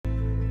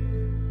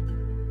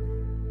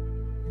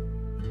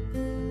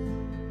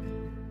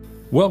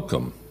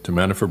Welcome to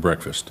Manna for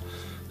Breakfast,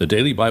 the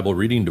daily Bible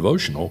reading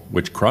devotional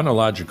which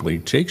chronologically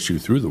takes you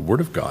through the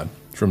Word of God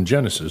from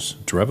Genesis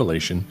to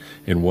Revelation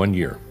in 1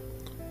 year.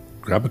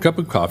 Grab a cup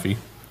of coffee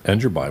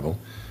and your Bible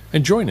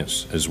and join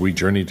us as we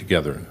journey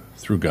together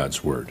through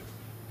God's Word.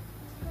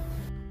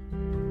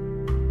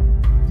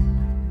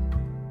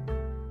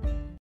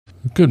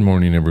 Good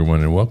morning,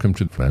 everyone, and welcome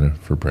to Manna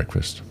for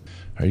Breakfast.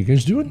 How are you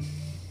guys doing?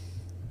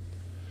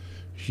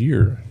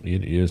 Here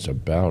it is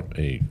about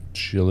a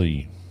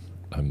chilly,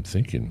 I'm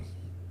thinking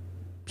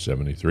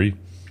 73.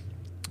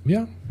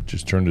 Yeah,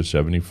 just turned to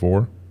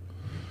 74.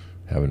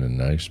 Having a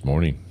nice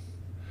morning.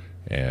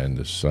 And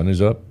the sun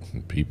is up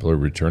and people are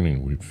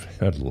returning. We've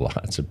had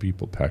lots of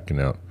people packing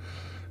out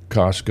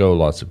Costco,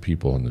 lots of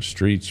people on the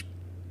streets.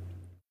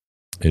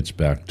 It's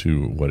back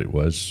to what it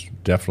was,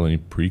 definitely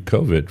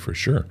pre-COVID for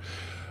sure.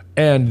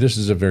 And this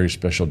is a very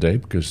special day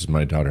because it's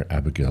my daughter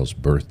Abigail's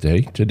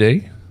birthday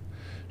today.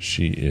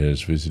 She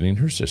is visiting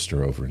her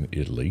sister over in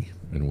Italy,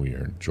 and we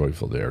are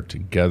joyful they are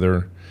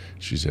together.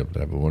 She's able to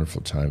have a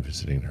wonderful time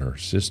visiting her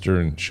sister,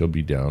 and she'll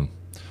be down.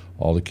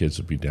 All the kids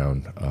will be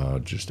down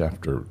just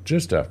after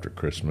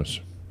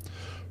Christmas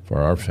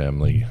for our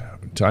family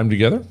time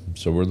together.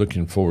 So we're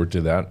looking forward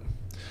to that.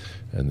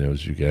 And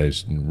those of you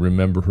guys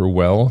remember her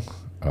well,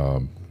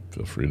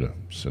 feel free to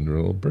send her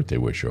a little birthday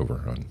wish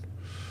over on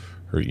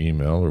her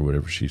email or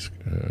whatever she's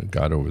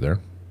got over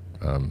there.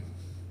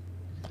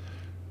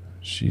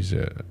 She's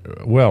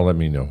well, let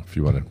me know if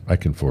you want to. I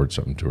can forward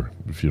something to her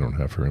if you don't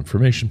have her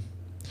information.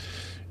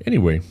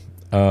 Anyway,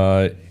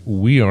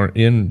 we are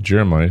in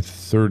Jeremiah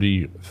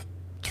 43.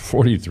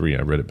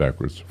 I read it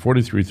backwards.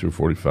 43 through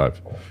 45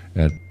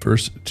 at 1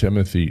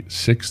 Timothy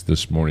 6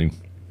 this morning.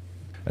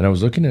 And I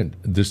was looking at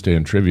this day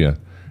in trivia.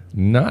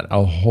 Not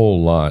a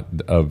whole lot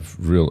of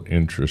real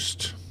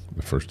interest.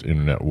 The first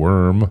internet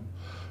worm,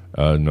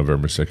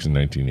 November 2nd,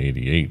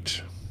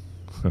 1988.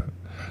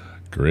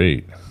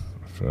 Great.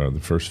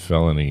 The first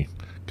felony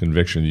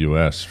conviction in the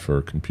U.S.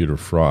 for computer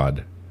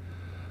fraud.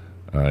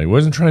 He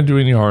wasn't trying to do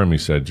any harm, he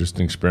said, just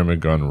an experiment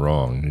gone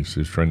wrong. He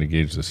was trying to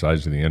gauge the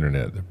size of the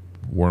internet. The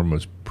worm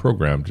was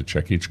programmed to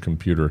check each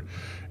computer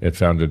it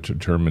found to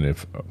determine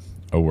if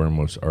a worm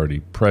was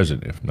already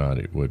present. If not,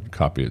 it would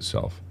copy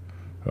itself.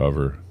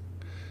 However,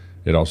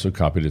 it also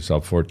copied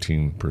itself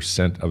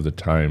 14% of the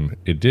time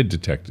it did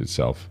detect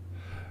itself.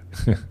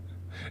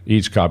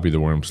 Each copy of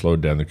the worm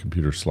slowed down the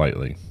computer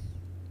slightly.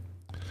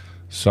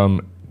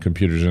 Some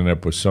computers ended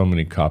up with so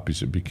many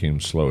copies it became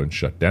slow and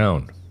shut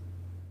down.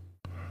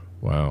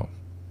 Wow.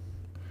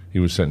 He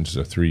was sentenced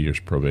to 3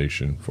 years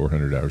probation,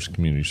 400 hours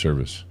community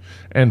service,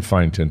 and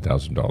fined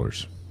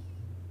 $10,000.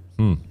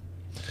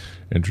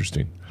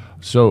 Interesting.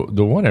 So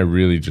the one I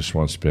really just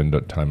want to spend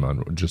time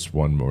on, just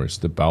one more, is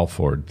the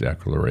Balfour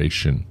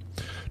Declaration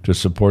to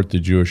support the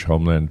Jewish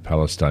homeland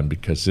Palestine,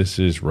 because this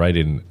is right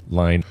in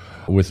line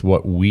with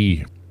what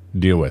we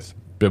deal with,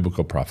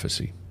 biblical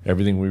prophecy.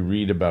 Everything we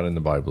read about in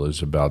the Bible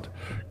is about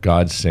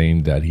God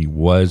saying that he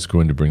was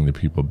going to bring the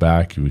people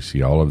back. We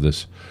see all of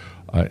this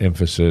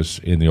emphasis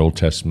in the Old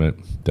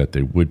Testament that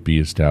they would be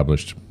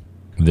established.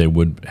 They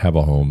would have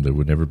a home. They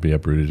would never be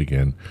uprooted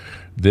again.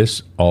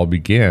 This all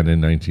began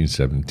in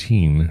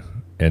 1917,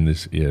 and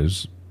this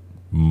is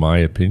my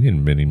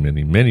opinion,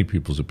 many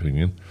people's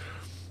opinion,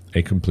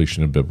 a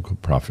completion of biblical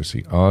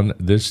prophecy. On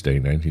this day,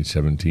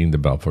 1917, the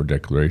Balfour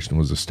Declaration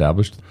was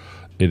established.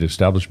 It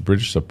established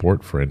British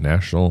support for a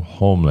national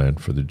homeland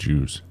for the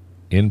Jews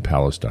in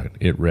Palestine.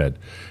 It read,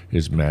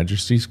 His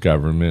Majesty's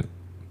government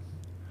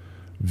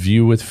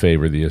view with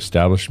favor the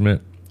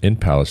establishment in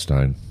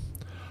Palestine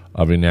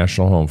of a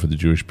national home for the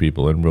Jewish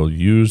people and will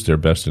use their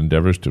best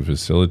endeavors to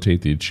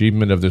facilitate the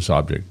achievement of this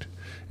object,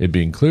 it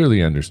being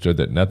clearly understood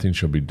that nothing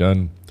shall be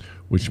done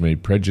which may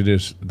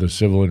prejudice the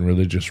civil and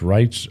religious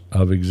rights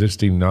of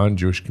existing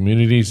non-Jewish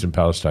communities in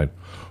Palestine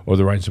or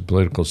the rights of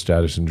political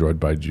status enjoyed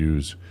by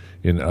Jews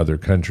in other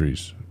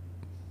countries.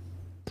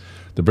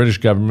 The British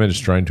government is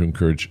trying to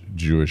encourage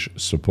Jewish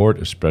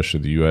support, especially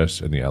the U.S.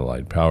 and the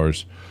Allied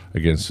powers,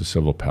 against the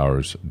civil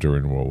powers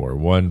during World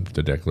War I.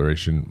 The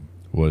declaration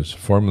was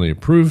formally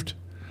approved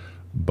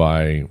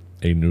by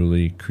a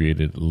newly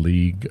created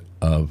League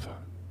of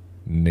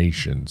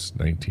Nations,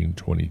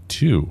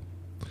 1922.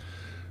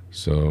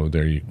 So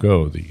there you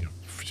go. The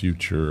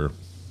future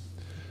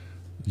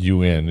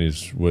UN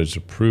was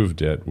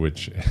approved at,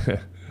 which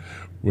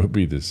will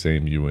be the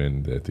same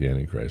UN that the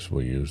Antichrist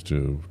will use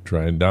to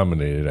try and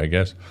dominate it, I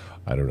guess.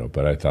 I don't know,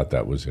 but I thought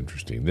that was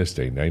interesting. This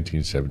day,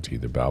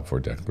 1917, the Balfour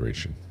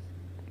Declaration.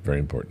 Very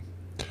important.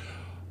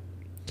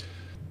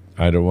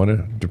 I don't want to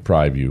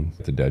deprive you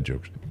of the dad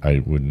jokes. I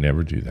would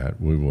never do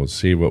that. We will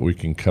see what we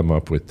can come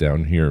up with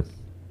down here.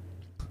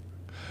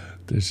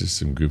 There's just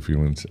some goofy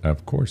ones.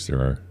 Of course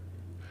there are.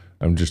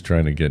 I'm just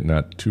trying to get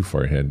not too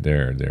far ahead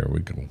there. There we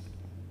go.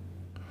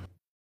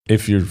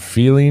 If you're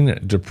feeling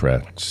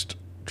depressed,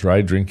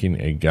 try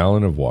drinking a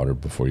gallon of water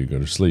before you go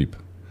to sleep.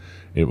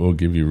 It will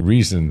give you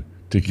reason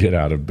to get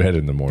out of bed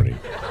in the morning.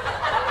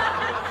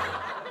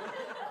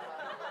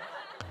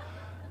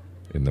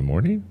 In the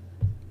morning?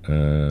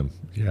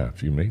 Yeah,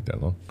 if you make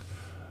that long.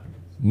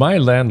 My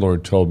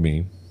landlord told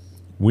me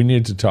we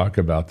need to talk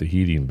about the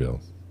heating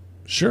bill.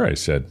 Sure, I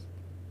said.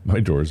 My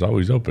door is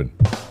always open.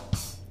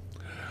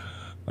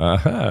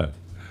 Aha.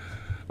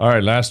 All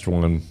right, last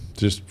one,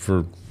 just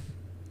for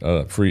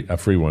a free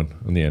one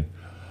in the end.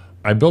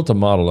 I built a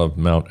model of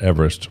Mount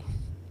Everest,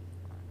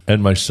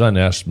 and my son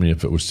asked me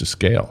if it was to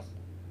scale.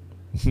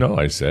 No,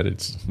 I said,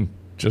 it's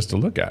just to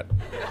look at.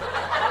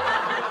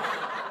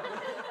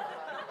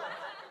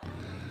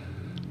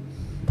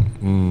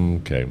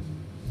 Okay.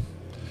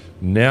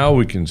 Now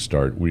we can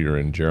start. We are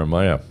in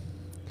Jeremiah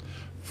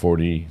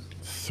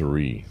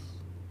 43.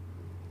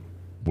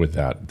 With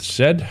that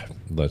said,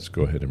 let's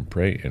go ahead and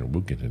pray, and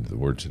we'll get into the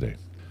word today.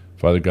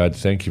 Father God,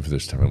 thank you for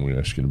this time. We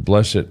ask you to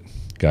bless it,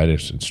 guide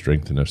us, and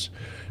strengthen us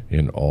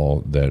in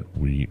all that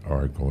we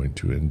are going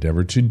to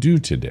endeavor to do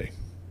today.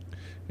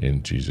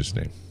 In Jesus'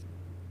 name.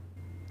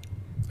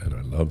 And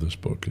I love this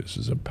book. This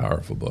is a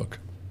powerful book.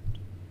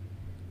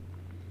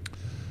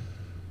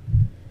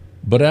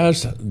 But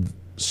as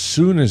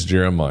soon as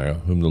Jeremiah,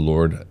 whom the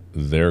Lord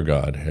their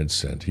God had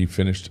sent, he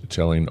finished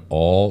telling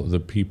all the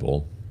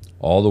people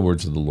all the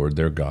words of the Lord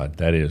their God,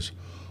 that is,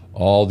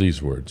 all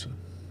these words,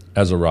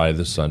 Azariah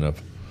the son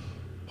of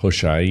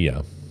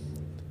Hoshaiah,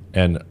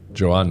 and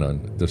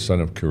Johanan the son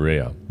of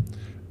Kareah,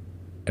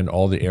 and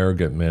all the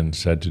arrogant men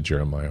said to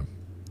Jeremiah,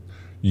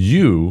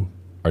 you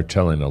are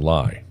telling a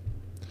lie.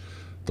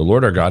 The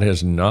Lord our God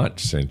has not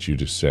sent you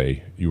to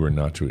say you are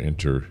not to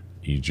enter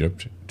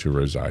Egypt to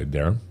reside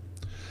there,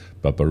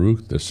 but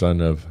Baruch the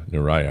son of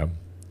Neriah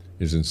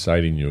is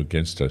inciting you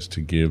against us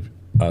to give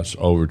us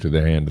over to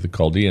the hand of the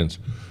Chaldeans,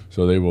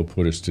 so they will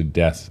put us to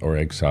death or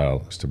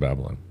exile us to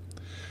Babylon.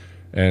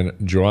 And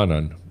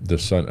Johanan the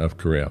son of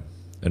Kareah,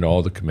 and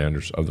all the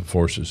commanders of the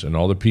forces, and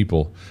all the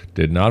people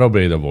did not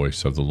obey the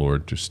voice of the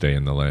Lord to stay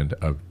in the land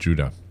of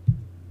Judah.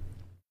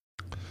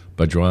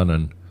 But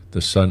Johanan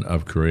the son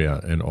of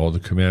Kareah, and all the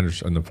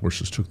commanders and the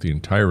forces took the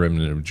entire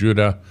remnant of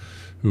Judah,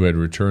 who had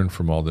returned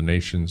from all the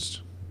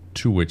nations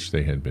to which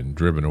they had been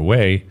driven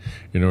away,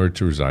 in order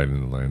to reside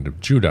in the land of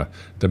Judah,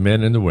 the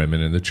men and the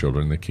women and the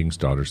children, the king's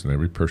daughters, and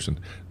every person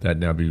that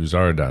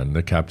Nebuzaradan,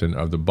 the captain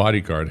of the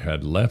bodyguard,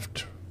 had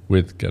left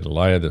with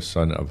Gedaliah the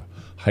son of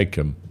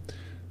Hikam,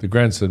 the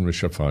grandson of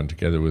Shaphan,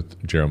 together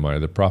with Jeremiah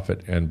the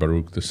prophet, and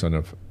Baruch the son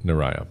of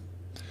Neriah.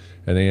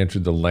 And they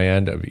entered the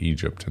land of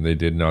Egypt, and they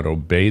did not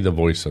obey the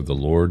voice of the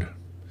Lord,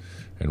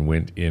 and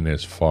went in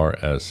as far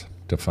as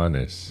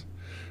Taphanes.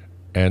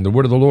 And the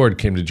word of the Lord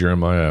came to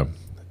Jeremiah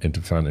and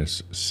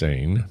Taphanes,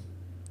 saying,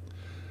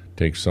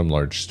 take some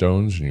large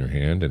stones in your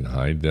hand and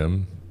hide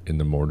them in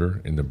the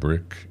mortar, in the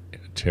brick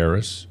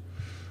terrace,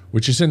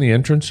 which is in the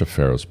entrance of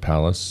Pharaoh's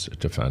palace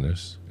at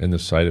Taphanes, in the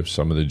sight of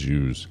some of the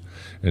Jews,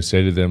 and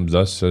say to them,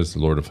 thus says the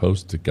Lord of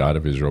hosts, the God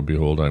of Israel,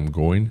 behold, I am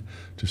going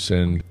to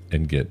send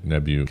and get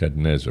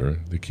Nebuchadnezzar,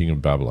 the king of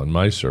Babylon,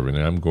 my servant,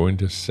 and I am going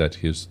to set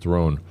his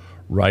throne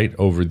right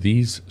over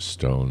these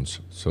stones,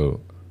 so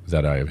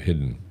that I have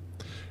hidden,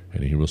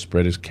 and he will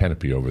spread his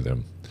canopy over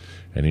them.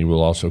 And he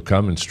will also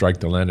come and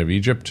strike the land of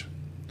Egypt.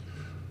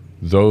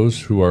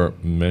 Those who are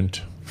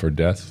meant for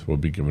death will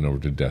be given over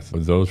to death,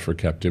 those for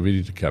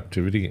captivity to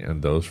captivity,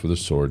 and those for the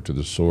sword to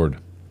the sword.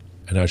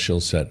 And I shall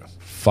set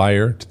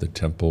fire to the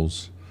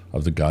temples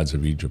of the gods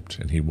of Egypt,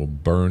 and he will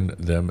burn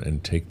them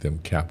and take them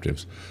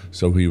captives.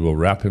 So he will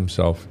wrap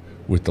himself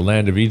with the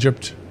land of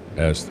Egypt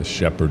as the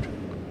shepherd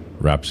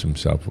wraps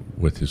himself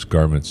with his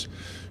garments,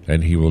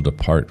 and he will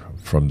depart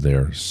from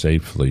there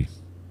safely.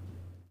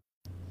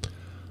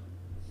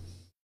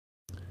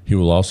 He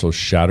will also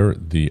shatter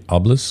the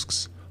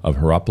obelisks of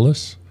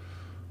Hierapolis,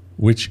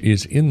 which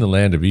is in the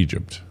land of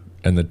Egypt,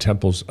 and the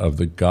temples of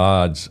the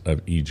gods of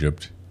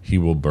Egypt he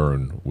will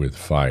burn with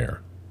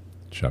fire.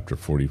 Chapter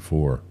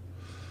 44.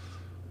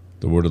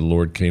 The word of the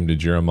Lord came to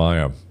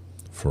Jeremiah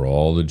for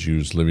all the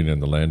Jews living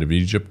in the land of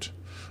Egypt,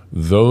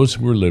 those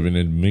who were living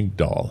in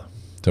Migdol,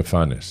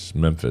 Taphanes,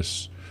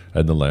 Memphis,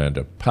 and the land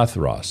of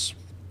Pathros,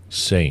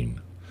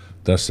 saying,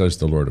 thus says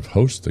the Lord of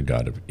hosts, the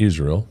God of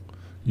Israel,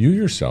 you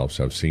yourselves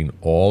have seen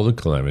all the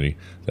calamity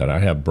that I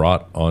have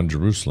brought on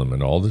Jerusalem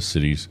and all the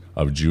cities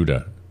of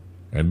Judah.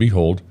 And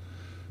behold,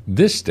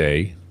 this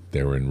day they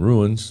are in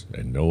ruins,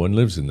 and no one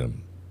lives in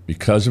them,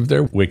 because of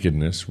their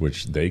wickedness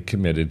which they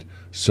committed,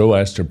 so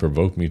as to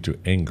provoke me to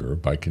anger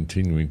by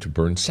continuing to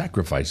burn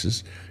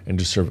sacrifices and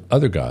to serve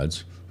other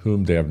gods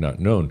whom they have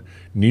not known,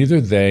 neither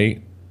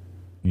they,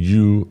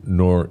 you,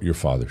 nor your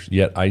fathers.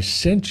 Yet I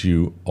sent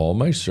you all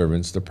my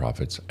servants the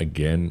prophets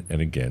again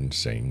and again,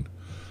 saying,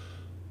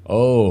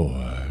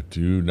 oh,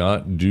 do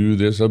not do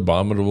this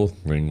abominable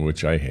thing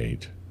which I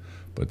hate.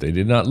 But they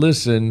did not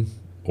listen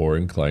or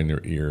incline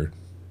their ear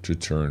to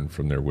turn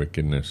from their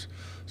wickedness,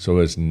 so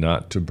as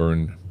not to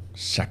burn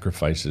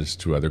sacrifices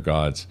to other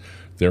gods.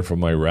 Therefore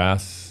my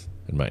wrath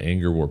and my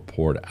anger were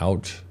poured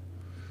out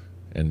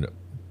and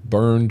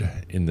burned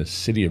in the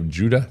city of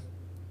Judah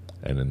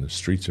and in the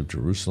streets of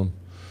Jerusalem.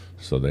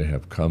 So they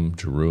have come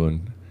to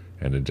ruin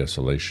and a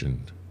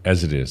desolation,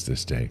 as it is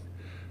this day.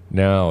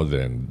 Now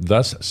then,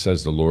 thus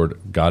says the Lord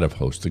God of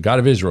hosts, the God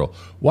of Israel,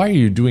 why are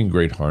you doing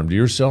great harm to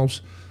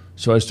yourselves,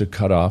 so as to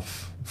cut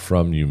off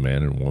from you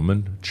man and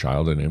woman,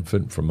 child and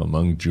infant from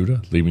among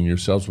Judah, leaving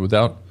yourselves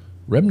without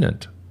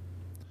remnant,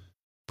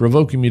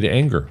 provoking me to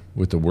anger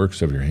with the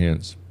works of your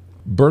hands,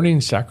 burning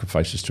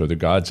sacrifices to other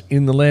gods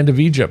in the land of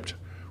Egypt,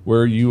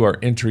 where you are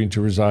entering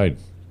to reside,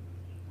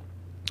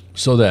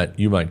 so that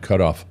you might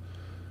cut off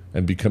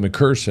and become a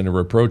curse and a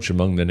reproach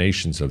among the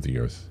nations of the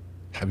earth.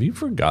 Have you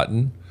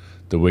forgotten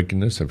the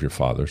wickedness of your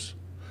fathers,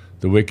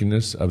 the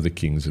wickedness of the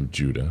kings of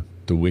Judah,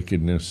 the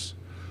wickedness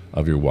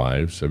of your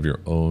wives, of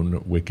your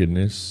own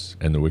wickedness,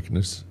 and the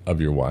wickedness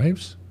of your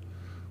wives,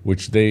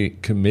 which they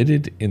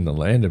committed in the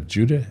land of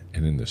Judah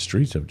and in the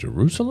streets of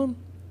Jerusalem?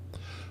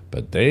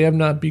 But they have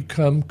not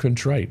become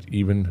contrite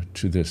even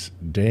to this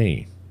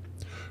day,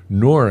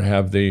 nor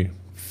have they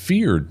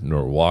feared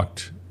nor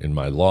walked in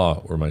my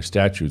law or my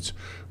statutes,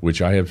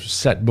 which I have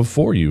set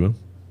before you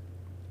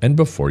and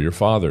before your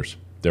fathers.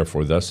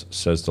 Therefore, thus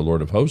says the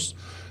Lord of hosts,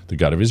 the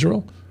God of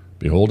Israel,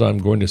 behold, I am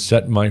going to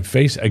set my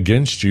face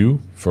against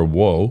you for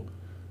woe,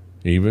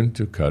 even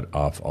to cut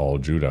off all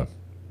Judah.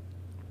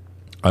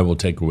 I will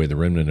take away the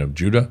remnant of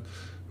Judah,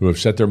 who have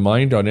set their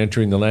mind on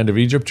entering the land of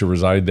Egypt to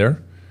reside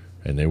there,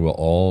 and they will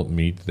all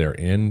meet their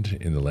end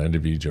in the land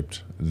of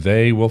Egypt.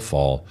 They will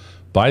fall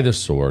by the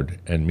sword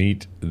and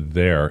meet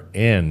their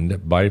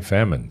end by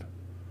famine.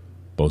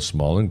 Both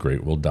small and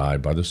great will die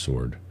by the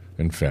sword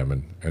and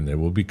famine, and they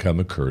will become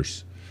a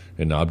curse,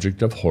 an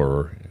object of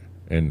horror,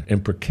 an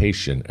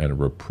imprecation, and a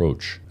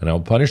reproach. And I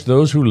will punish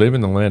those who live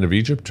in the land of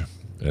Egypt,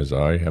 as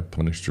I have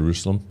punished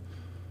Jerusalem,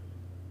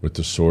 with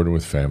the sword and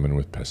with famine and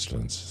with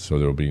pestilence. So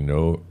there will be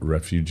no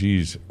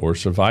refugees or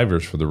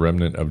survivors for the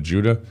remnant of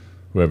Judah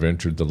who have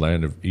entered the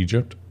land of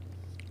Egypt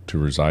to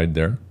reside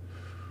there,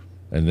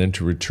 and then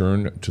to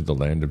return to the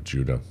land of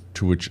Judah,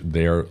 to which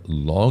they are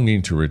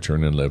longing to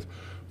return and live.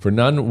 For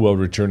none will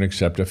return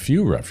except a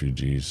few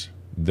refugees.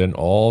 Then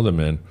all the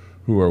men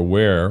who are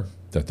aware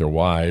that their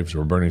wives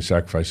were burning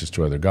sacrifices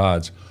to other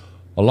gods,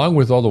 along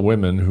with all the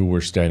women who were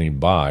standing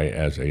by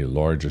as a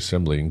large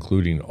assembly,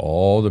 including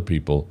all the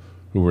people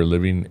who were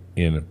living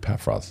in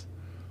Paphrath,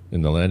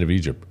 in the land of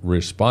Egypt,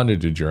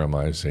 responded to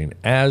Jeremiah, saying,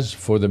 As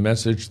for the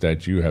message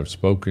that you have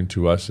spoken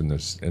to us in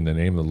the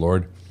name of the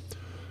Lord,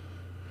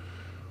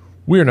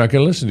 we are not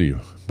going to listen to you,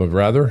 but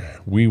rather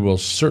we will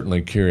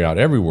certainly carry out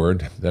every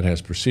word that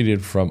has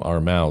proceeded from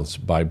our mouths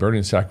by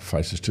burning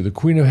sacrifices to the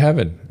Queen of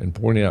Heaven and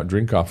pouring out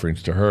drink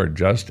offerings to her,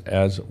 just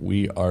as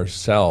we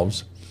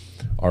ourselves,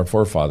 our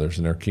forefathers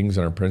and our kings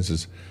and our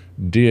princes,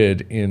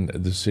 did in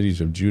the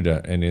cities of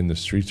Judah and in the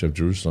streets of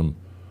Jerusalem.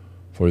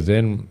 For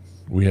then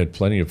we had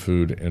plenty of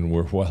food and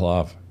were well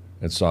off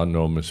and saw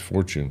no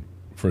misfortune.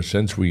 For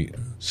since we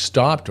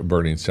stopped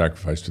burning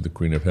sacrifice to the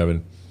Queen of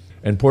Heaven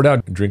and poured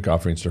out drink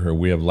offerings to her,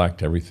 we have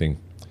lacked everything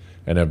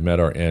and have met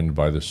our end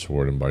by the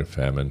sword and by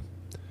famine.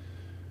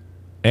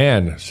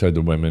 And, said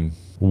the women,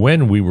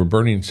 when we were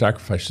burning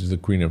sacrifices to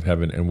the Queen of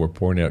Heaven and were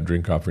pouring out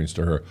drink offerings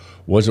to her,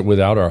 was it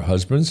without our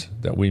husbands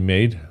that we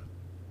made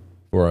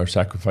for our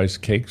sacrifice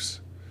cakes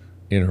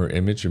in her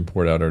image and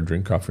poured out our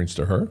drink offerings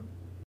to her?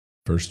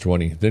 Verse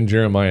 20, Then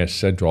Jeremiah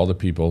said to all the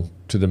people,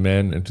 to the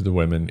men and to the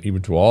women,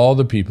 even to all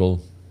the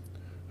people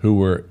who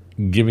were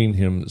giving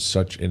him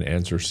such an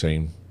answer,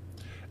 saying,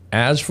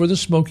 As for the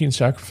smoking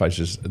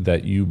sacrifices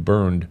that you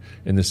burned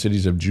in the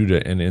cities of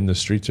Judah and in the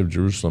streets of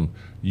Jerusalem,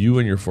 you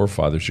and your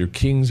forefathers, your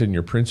kings and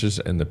your princes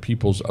and the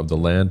peoples of the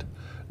land,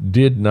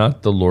 did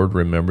not the Lord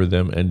remember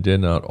them, and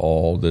did not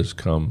all this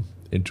come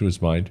into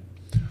his mind?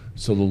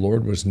 So the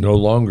Lord was no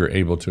longer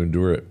able to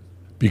endure it,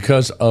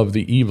 because of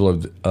the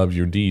evil of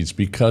your deeds,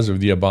 because of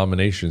the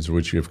abominations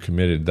which you have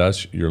committed.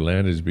 Thus your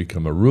land has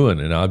become a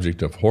ruin, an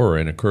object of horror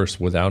and a curse,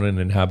 without an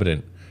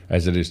inhabitant,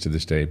 as it is to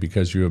this day,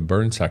 because you have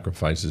burned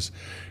sacrifices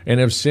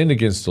and have sinned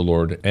against the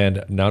Lord,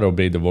 and not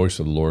obeyed the voice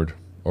of the Lord,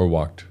 or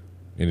walked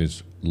in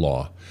his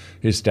law,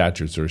 his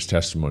statutes, or his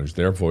testimonies.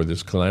 Therefore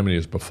this calamity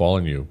has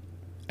befallen you,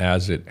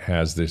 as it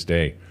has this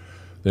day.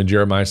 Then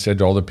Jeremiah said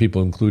to all the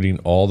people, including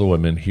all the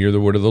women, Hear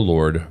the word of the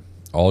Lord,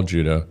 all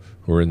Judah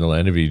who are in the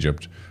land of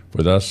Egypt.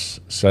 For thus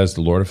says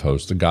the Lord of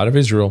hosts, the God of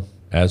Israel,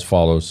 as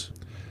follows,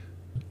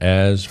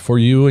 As for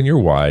you and your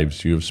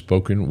wives, you have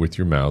spoken with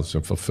your mouths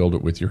and fulfilled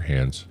it with your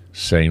hands,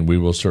 saying, We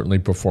will certainly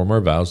perform our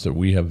vows that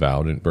we have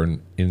vowed, and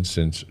burn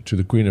incense to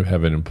the Queen of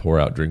Heaven and pour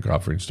out drink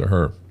offerings to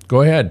her.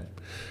 Go ahead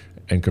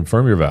and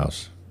confirm your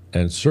vows,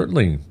 and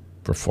certainly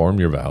perform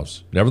your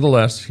vows.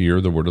 Nevertheless,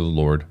 hear the word of the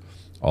Lord,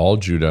 all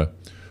Judah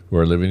who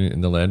are living in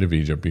the land of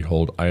Egypt.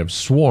 Behold, I have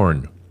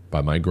sworn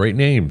by my great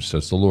name,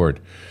 says the Lord,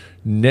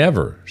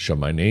 never shall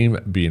my name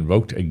be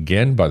invoked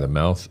again by the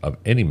mouth of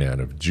any man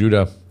of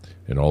Judah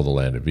in all the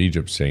land of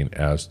Egypt, saying,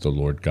 As the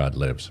Lord God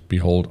lives.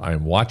 Behold, I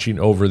am watching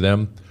over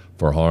them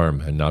for harm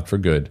and not for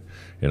good.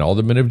 And all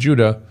the men of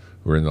Judah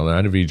who are in the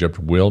land of Egypt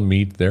will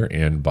meet their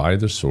end by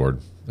the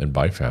sword and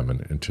by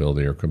famine until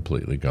they are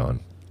completely gone.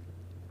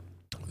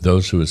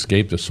 Those who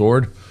escape the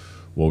sword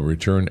will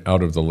return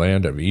out of the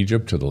land of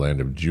Egypt to the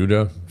land of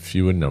Judah,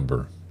 few in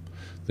number.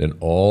 Then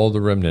all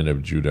the remnant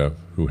of Judah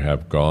who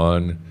have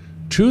gone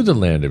to the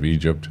land of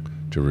Egypt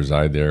to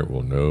reside there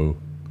will know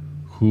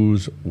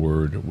whose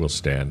word will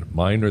stand,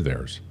 mine or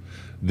theirs.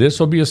 This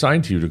will be a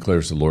sign to you,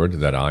 declares the Lord,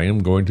 that I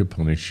am going to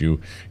punish you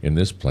in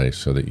this place,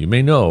 so that you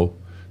may know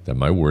that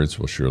my words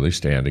will surely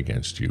stand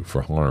against you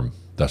for harm.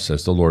 Thus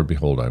says the Lord,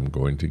 behold, I am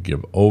going to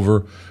give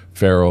over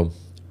Pharaoh,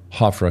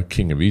 Hophra,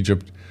 king of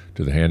Egypt,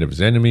 to the hand of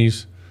his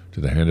enemies, to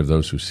the hand of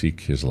those who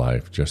seek his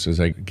life, just as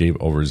I gave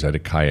over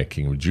Zedekiah,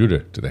 king of Judah,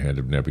 to the hand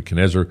of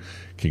Nebuchadnezzar,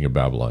 king of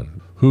Babylon,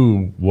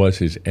 who was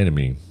his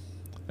enemy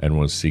and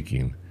was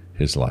seeking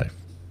his life.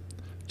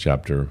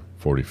 Chapter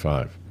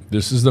 45.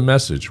 This is the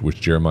message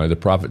which Jeremiah the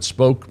prophet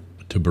spoke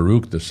to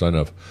Baruch the son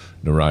of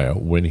Neriah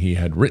when he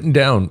had written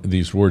down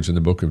these words in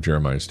the book of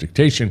Jeremiah's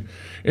dictation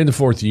in the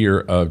 4th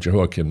year of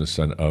Jehoiakim the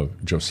son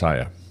of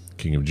Josiah,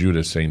 king of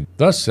Judah, saying,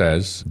 Thus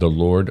says the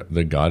Lord,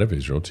 the God of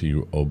Israel, to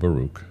you, O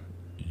Baruch,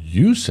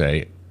 you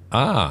say,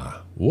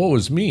 woe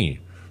is me,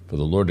 for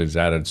the Lord has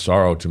added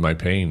sorrow to my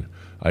pain.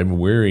 I am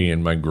weary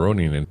in my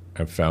groaning and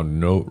have found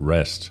no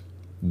rest.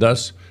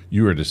 Thus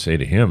you are to say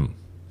to him,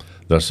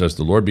 Thus says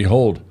the Lord,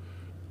 behold,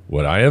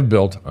 what I have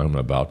built I am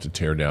about to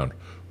tear down.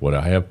 What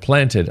I have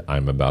planted I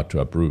am about to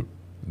uproot.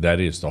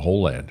 That is the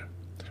whole land.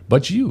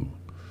 But you,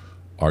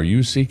 are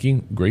you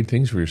seeking great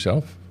things for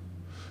yourself?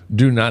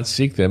 Do not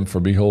seek them, for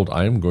behold,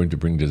 I am going to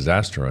bring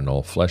disaster on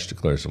all flesh,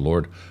 declares the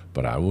Lord,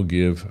 but I will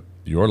give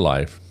your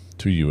life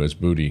to you as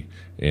booty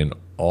in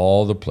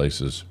all the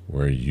places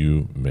where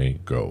you may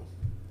go.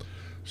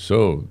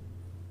 So,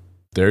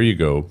 there you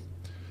go.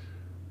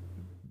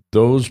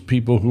 Those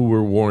people who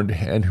were warned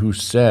and who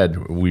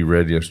said, we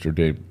read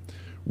yesterday,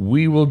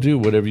 we will do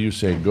whatever you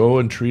say. Go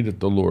and entreat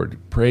at the Lord.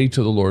 Pray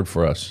to the Lord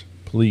for us,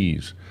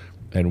 please.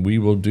 And we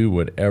will do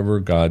whatever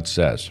God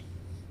says.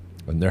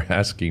 And they're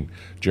asking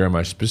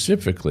Jeremiah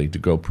specifically to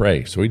go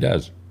pray. So he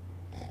does.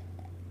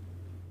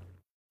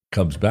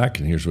 Comes back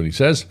and here's what he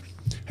says.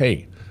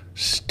 Hey,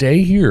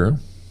 stay here.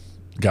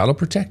 God will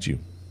protect you.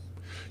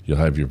 You'll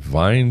have your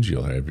vines.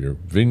 You'll have your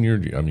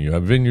vineyard. You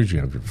have vineyards. You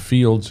have your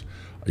fields.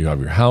 You have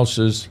your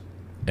houses.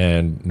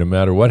 And no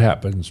matter what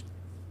happens,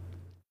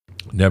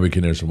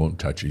 Nebuchadnezzar won't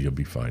touch you. You'll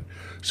be fine.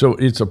 So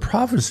it's a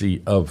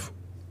prophecy of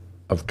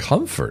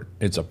comfort.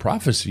 It's a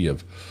prophecy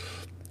of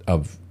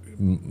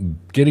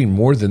getting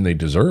more than they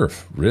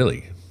deserve,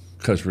 really.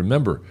 Because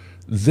remember,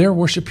 they're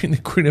worshiping the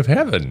Queen of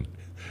Heaven.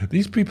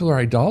 These people are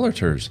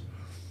idolaters.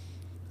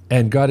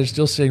 And God is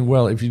still saying,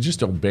 well, if you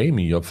just obey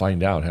me, you'll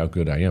find out how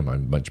good I am.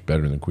 I'm much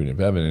better than the Queen of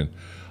Heaven.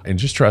 And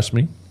just trust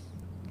me.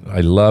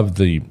 I love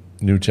the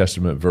New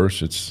Testament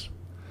verse.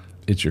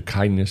 It's your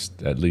kindness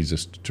that leads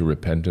us to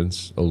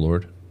repentance, O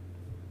Lord,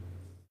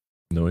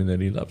 knowing that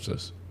he loves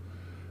us.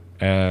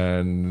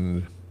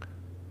 And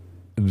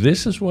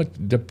this is what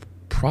the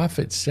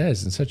prophet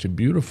says in such a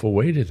beautiful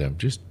way to them.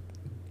 Just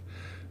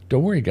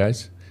don't worry,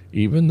 guys.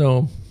 Even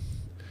though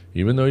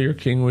your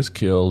king was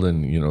killed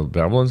and,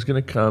 Babylon's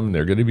going to come,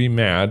 they're going to be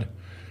mad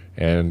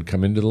and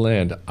come into the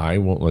land, I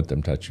won't let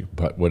them touch you.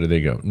 But what do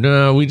they go?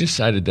 No, we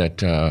decided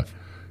that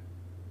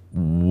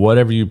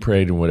whatever you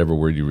prayed and whatever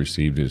word you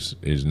received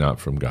is not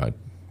from God.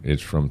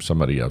 It's from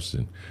somebody else.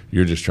 And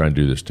you're just trying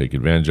to do this, take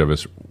advantage of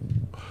us.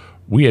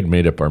 We had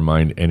made up our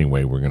mind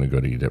anyway, we're going to go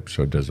to Egypt,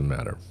 so it doesn't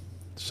matter.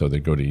 So they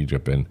go to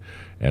Egypt, and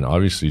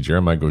obviously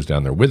Jeremiah goes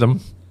down there with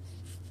them.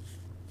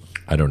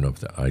 I don't know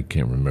I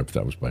can't remember if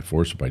that was by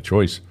force or by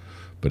choice,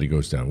 but he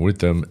goes down with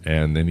them,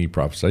 and then he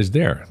prophesies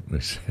there.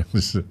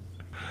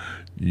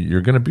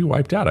 You're going to be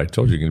wiped out. I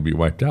told you you're going to be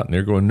wiped out. And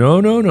they're going,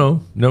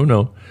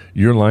 no.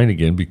 You're lying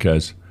again,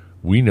 because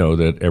we know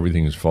that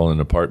everything is falling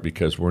apart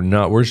because we're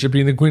not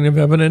worshiping the Queen of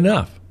Heaven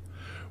enough,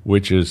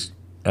 which is,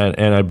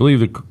 and I believe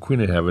the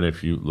Queen of Heaven,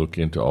 if you look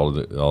into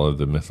all of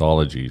the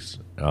mythologies,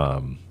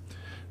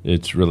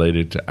 it's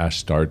related to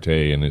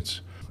Astarte, and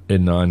it's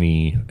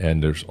Inanni,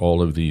 and there's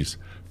all of these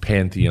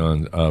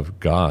pantheon of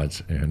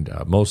gods, and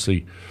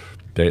mostly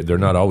they're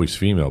not always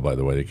female, by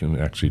the way. They can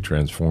actually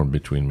transform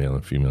between male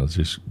and female. It's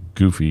just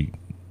goofy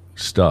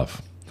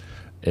stuff.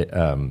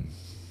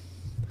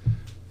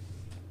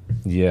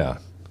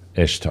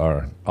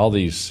 Ishtar, all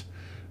these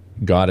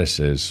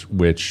goddesses,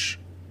 which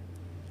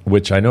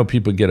I know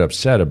people get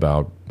upset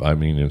about. I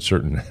mean, in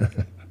certain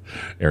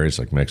areas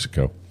like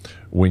Mexico,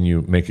 when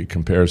you make a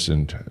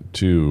comparison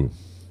to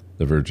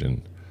the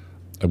Virgin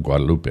of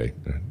Guadalupe.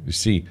 You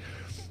see,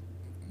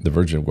 the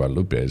Virgin of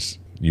Guadalupe is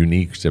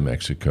unique to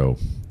Mexico,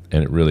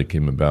 and it really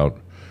came about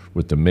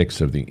with the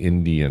mix of the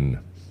Indian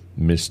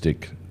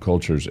mystic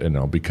cultures, and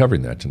I'll be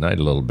covering that tonight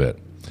a little bit.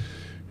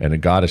 And a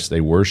goddess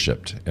they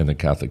worshipped, and the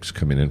Catholics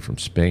coming in from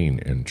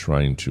Spain and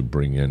trying to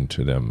bring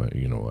into them,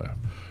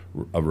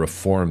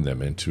 reform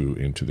them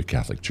into the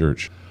Catholic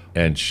Church.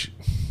 And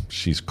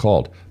she's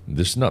called,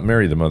 this is not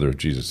Mary, the mother of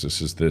Jesus.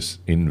 This is this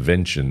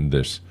invention,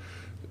 this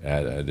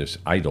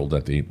idol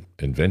that they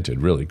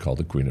invented, really, called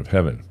the Queen of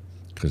Heaven,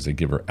 because they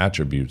give her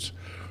attributes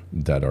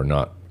that are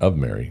not of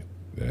Mary,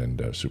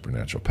 and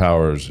supernatural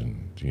powers,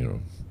 and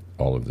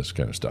all of this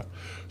kind of stuff.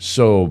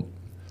 So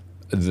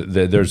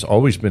there's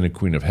always been a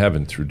Queen of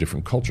Heaven through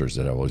different cultures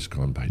that have always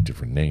gone by a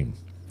different name.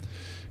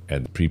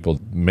 And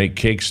people make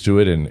cakes to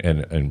it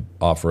and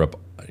offer up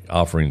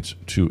offerings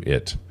to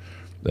it.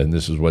 and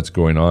this is what's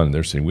going on. And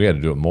they're saying, we had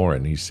to do it more.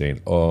 And he's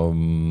saying,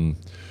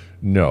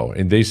 no.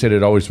 And they said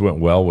it always went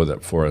well with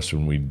it for us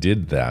when we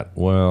did that.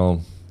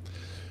 Well,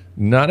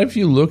 not if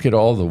you look at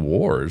all the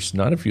wars,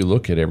 not if you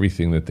look at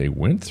everything that they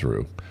went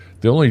through.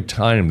 The only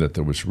time that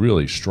there was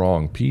really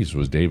strong peace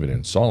was David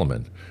and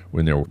Solomon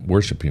when they were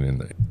worshiping in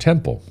the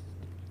temple.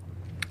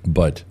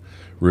 But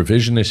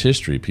revisionist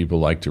history, people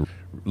like to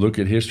look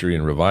at history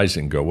and revise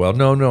it and go, well,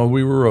 no,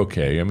 we were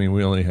okay. I mean,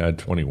 we only had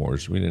 20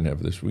 wars. We didn't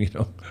have this. We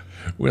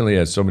only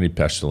had so many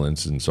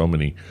pestilence and so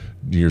many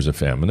years of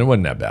famine. It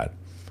wasn't that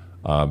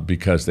bad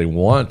because they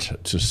want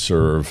to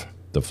serve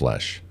the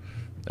flesh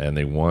and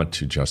they want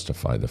to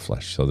justify the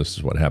flesh. So this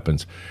is what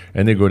happens.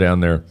 And they go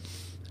down there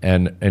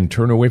and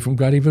turn away from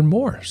God even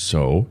more.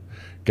 So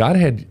God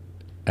had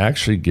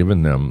actually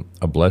given them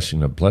a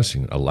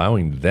blessing,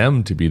 allowing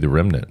them to be the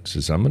remnant.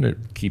 Says, I'm going to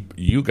keep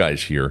you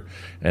guys here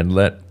and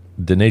let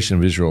the nation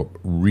of Israel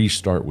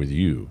restart with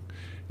you.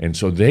 And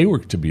so they were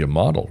to be a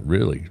model,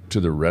 really, to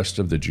the rest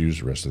of the Jews,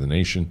 the rest of the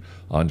nation,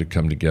 on to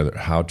come together,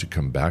 how to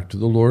come back to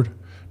the Lord,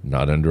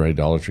 not under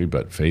idolatry,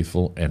 but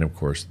faithful. And, of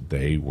course,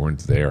 they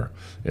weren't there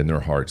in their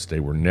hearts. They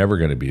were never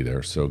going to be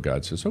there. So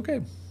God says,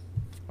 okay,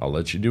 I'll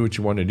let you do what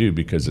you want to do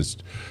because it's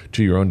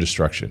to your own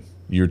destruction.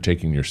 You're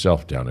taking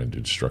yourself down into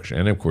destruction.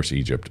 And, of course,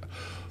 Egypt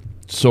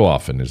so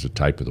often is a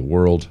type of the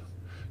world.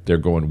 They're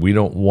going, we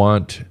don't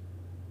want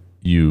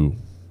you.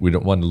 We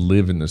don't want to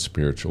live in the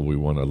spiritual. We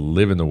want to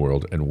live in the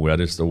world. And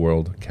what is the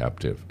world?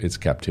 Captive. It's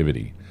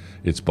captivity.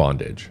 It's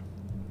bondage.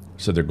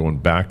 So they're going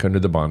back under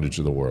the bondage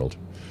of the world.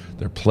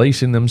 They're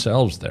placing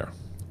themselves there,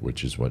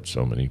 which is what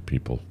so many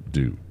people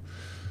do.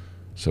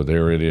 So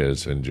there it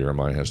is. And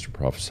Jeremiah has to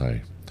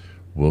prophesy.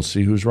 We'll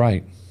see who's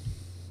right.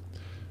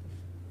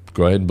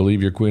 Go ahead and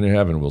believe you're Queen of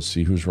Heaven. We'll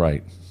see who's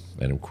right.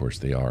 And, of course,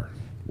 they are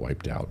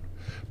wiped out.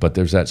 But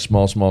there's that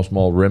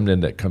small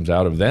remnant that comes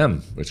out of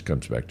them, which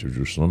comes back to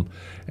Jerusalem.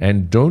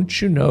 And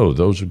don't you know,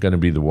 those are going to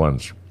be the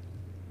ones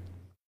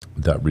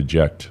that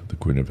reject the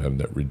Queen of Heaven,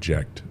 that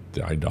reject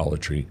the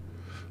idolatry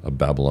of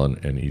Babylon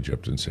and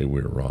Egypt and say,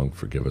 we're wrong,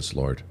 forgive us,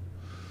 Lord.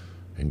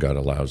 And God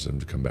allows them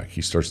to come back.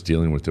 He starts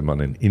dealing with them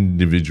on an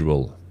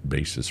individual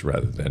basis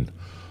rather than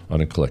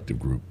on a collective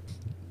group.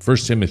 1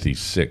 Timothy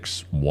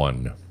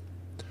 6:1.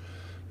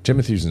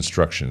 Timothy's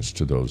instructions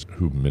to those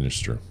who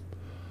minister.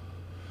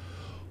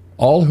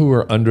 All who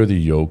are under the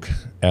yoke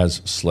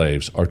as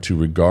slaves are to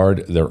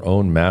regard their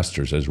own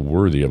masters as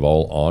worthy of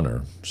all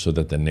honor, so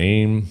that the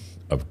name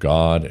of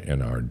God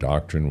and our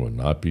doctrine will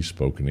not be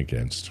spoken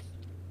against.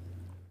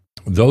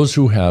 Those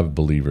who have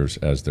believers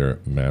as their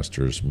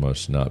masters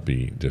must not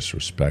be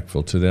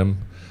disrespectful to them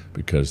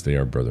because they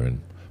are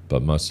brethren,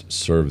 but must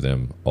serve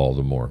them all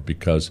the more,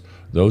 because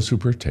those who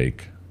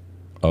partake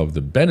of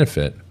the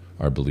benefit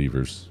are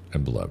believers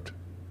and beloved.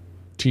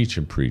 Teach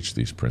and preach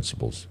these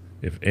principles.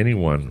 If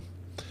anyone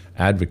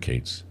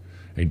advocates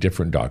a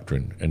different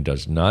doctrine and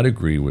does not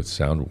agree with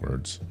sound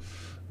words,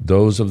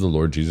 those of the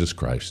Lord Jesus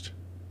Christ,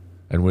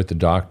 and with the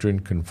doctrine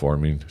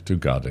conforming to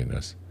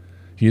godliness,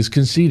 he is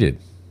conceited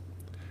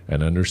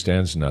and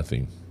understands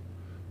nothing,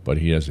 but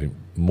he has a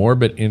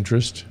morbid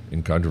interest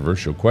in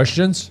controversial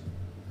questions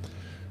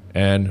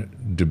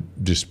and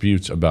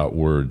disputes about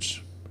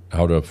words,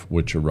 out of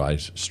which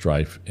arise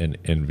strife and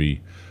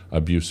envy,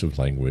 abusive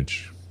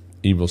language,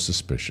 evil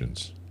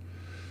suspicions,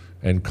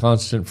 and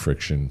constant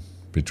friction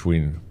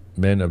between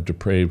men of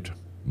depraved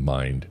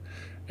mind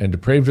and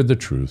depraved of the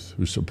truth,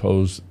 who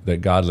suppose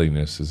that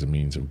godliness is a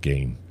means of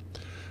gain.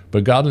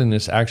 But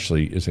godliness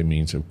actually is a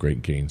means of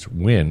great gains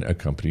when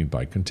accompanied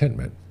by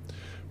contentment.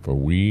 For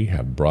we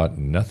have brought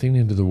nothing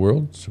into the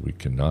world, so we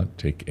cannot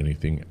take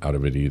anything out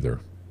of it either.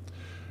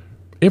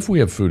 If we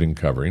have food and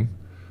covering,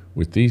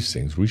 with these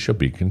things we shall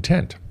be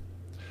content.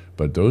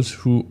 But those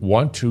who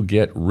want to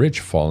get rich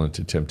fall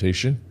into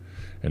temptation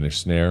and a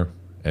snare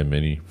and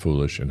many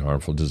foolish and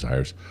harmful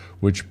desires,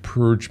 which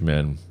purge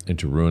men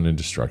into ruin and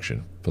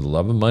destruction. For the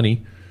love of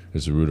money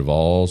is the root of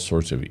all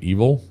sorts of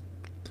evil,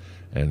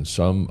 and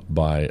some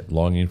by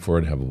longing for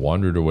it have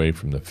wandered away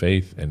from the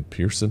faith and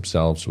pierced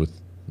themselves with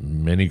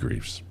many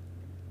griefs.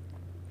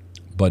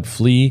 But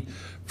flee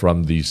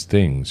from these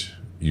things,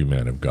 you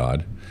man of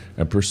God,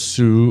 and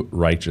pursue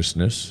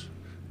righteousness,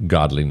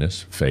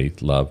 godliness,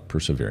 faith, love,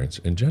 perseverance,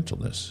 and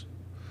gentleness.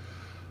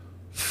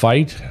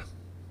 Fight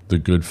the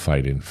good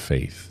fight in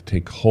faith.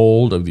 Take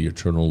hold of the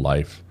eternal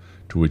life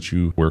to which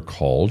you were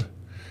called,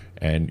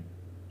 and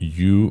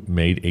you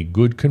made a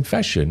good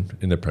confession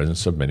in the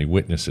presence of many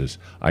witnesses.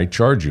 I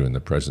charge you in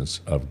the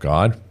presence of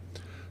God,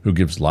 who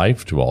gives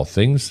life to all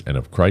things, and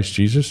of Christ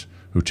Jesus,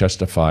 who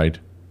testified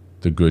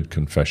the good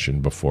confession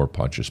before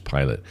Pontius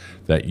Pilate,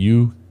 that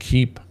you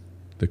keep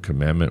the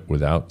commandment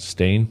without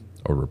stain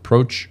or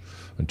reproach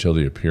until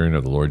the appearing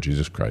of the Lord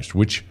Jesus Christ,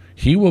 which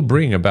he will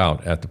bring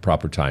about at the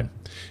proper time.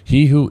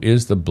 He who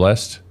is the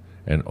blessed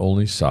and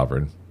only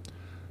sovereign,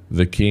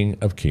 the King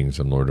of kings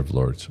and Lord of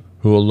lords,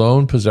 who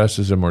alone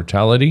possesses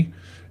immortality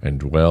and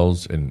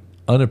dwells in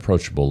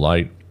unapproachable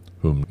light,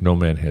 whom no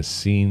man has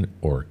seen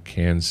or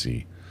can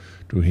see.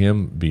 To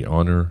him be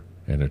honor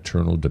and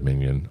eternal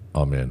dominion.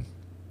 Amen.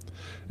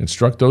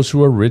 Instruct those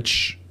who are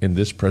rich in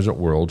this present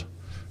world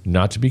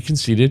not to be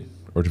conceited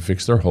or to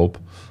fix their hope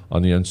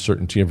on the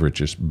uncertainty of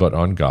riches, but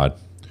on God,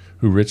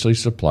 who richly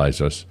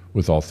supplies us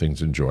with all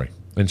things in joy.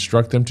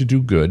 Instruct them to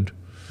do good,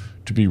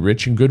 to be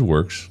rich in good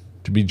works,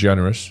 to be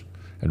generous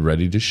and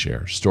ready to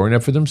share, storing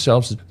up for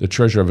themselves the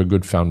treasure of a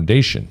good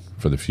foundation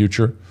for the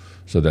future,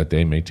 so that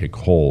they may take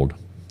hold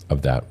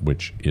of that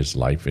which is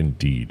life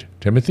indeed.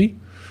 Timothy,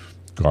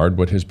 guard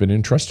what has been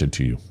entrusted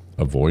to you.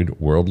 Avoid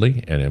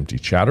worldly and empty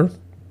chatter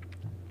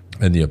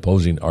and the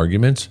opposing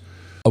arguments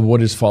of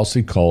what is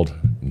falsely called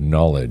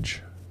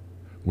knowledge,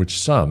 which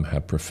some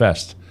have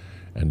professed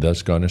and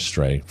thus gone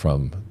astray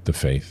from the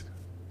faith.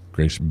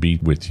 Grace be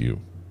with you.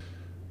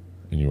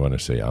 And you want to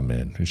say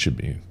amen. It should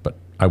be, but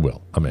I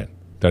will. Amen.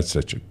 That's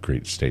such a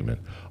great statement.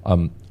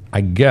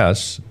 I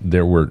guess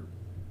there were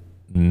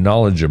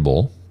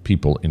knowledgeable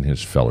people in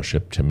his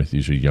fellowship.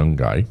 Timothy's a young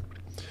guy.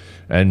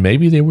 And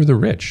maybe they were the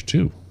rich,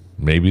 too.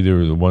 Maybe they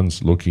were the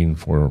ones looking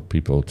for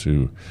people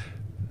to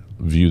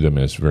view them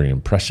as very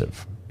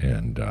impressive.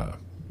 And,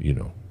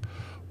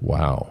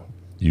 wow,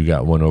 you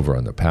got one over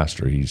on the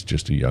pastor. He's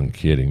just a young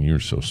kid, and you're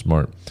so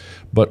smart.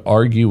 But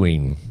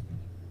arguing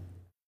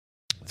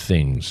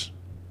things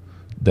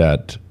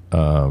that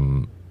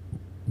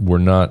were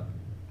not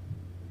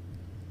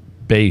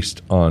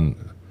based on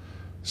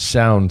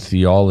sound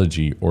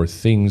theology or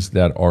things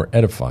that are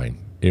edifying.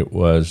 It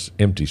was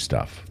empty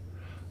stuff,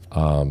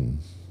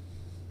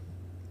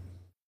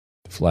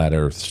 flat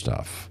earth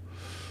stuff,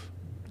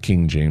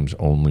 King James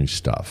only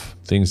stuff,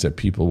 things that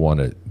people want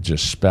to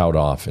just spout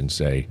off and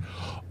say,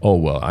 oh,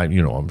 well,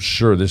 I'm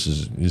sure this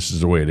is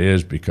the way it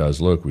is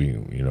because look,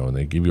 and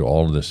they give you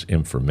all of this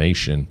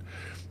information.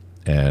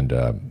 And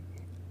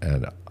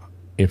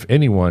if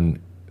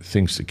anyone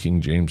thinks that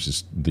King James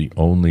is the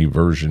only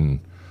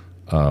version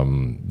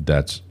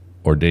that's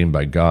ordained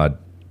by God,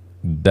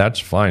 that's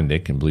fine. They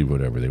can believe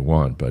whatever they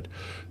want, but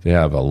they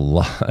have a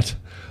lot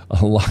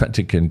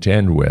to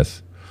contend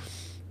with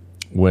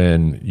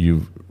when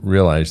you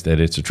realize that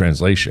it's a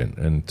translation.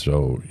 And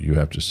so you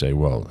have to say,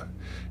 well,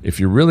 if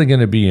you're really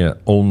going to be an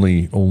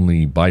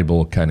only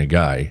Bible kind of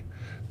guy,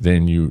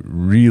 then you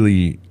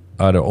really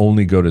ought to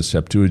only go to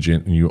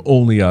Septuagint, and you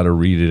only ought to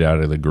read it out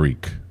of the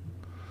Greek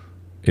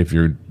if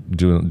you're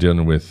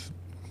dealing with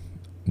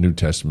New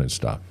Testament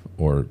stuff,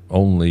 or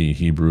only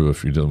Hebrew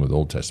if you're dealing with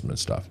Old Testament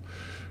stuff.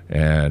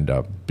 And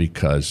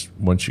because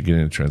once you get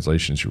into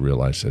translations, you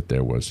realize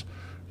that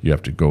you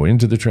have to go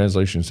into the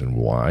translations and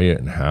why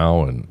and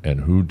how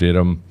and who did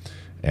them,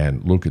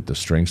 and look at the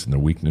strengths and the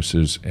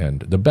weaknesses.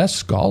 And the best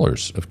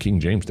scholars of King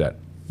James that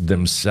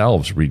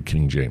themselves read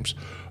King James,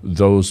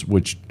 those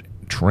which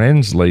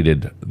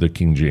translated the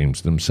King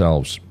James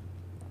themselves,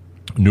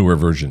 newer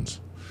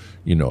versions,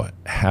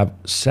 have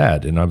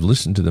said, and I've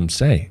listened to them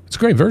say, it's a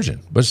great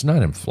version, but it's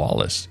not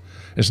flawless.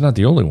 It's not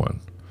the only one.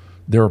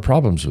 There are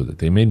problems with it.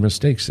 They made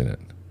mistakes in it.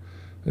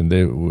 And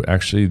they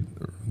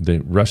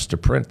rushed to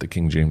print the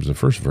King James, the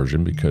first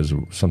version, because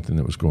of something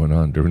that was going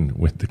on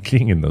with the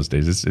king in those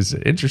days. It's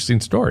an interesting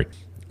story.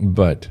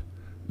 But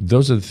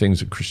those are the things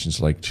that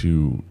Christians like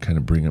to kind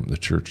of bring up in the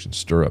church and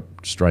stir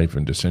up strife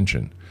and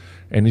dissension.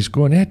 And he's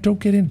going, don't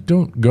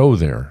go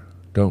there.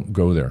 Don't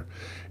go there.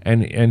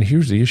 And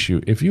here's the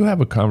issue. If you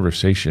have a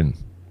conversation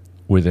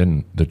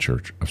within the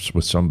church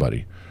with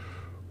somebody,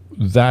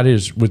 that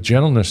is with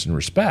gentleness and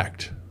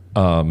respect,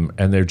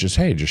 and they're just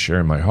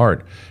sharing my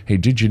heart. Hey,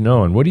 did you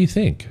know? And what do you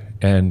think?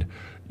 And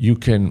you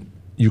can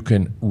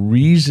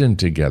reason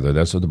together.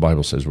 That's what the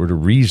Bible says. We're to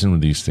reason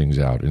these things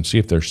out and see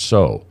if they're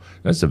so.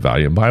 That's the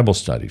value of Bible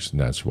studies, and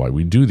that's why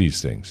we do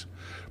these things.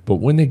 But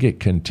when they get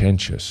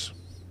contentious,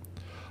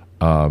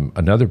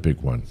 another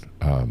big one,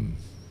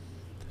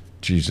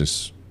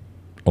 Jesus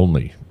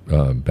only,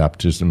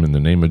 baptism in the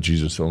name of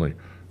Jesus only,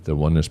 the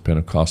oneness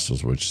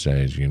Pentecostals, which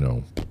says,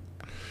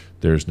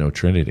 there's no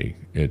Trinity.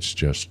 It's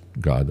just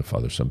God, the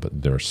Father, Son,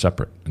 but they're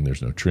separate, and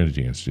there's no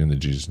Trinity. It's in the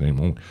Jesus name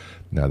only.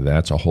 Now,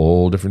 that's a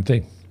whole different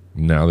thing.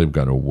 Now they've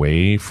gone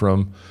away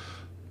from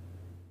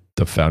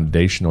the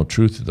foundational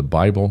truth of the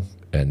Bible,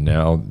 and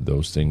now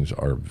those things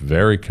are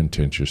very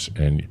contentious,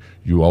 and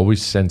you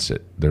always sense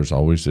it. There's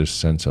always this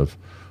sense of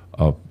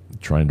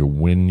trying to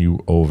win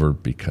you over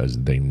because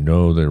they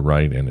know they're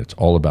right, and it's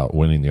all about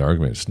winning the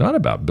argument. It's not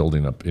about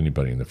building up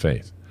anybody in the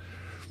faith.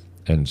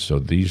 And so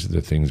these are the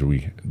things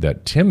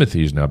that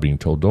Timothy is now being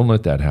told, don't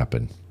let that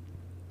happen.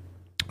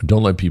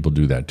 Don't let people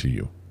do that to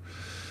you.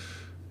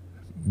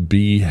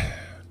 Be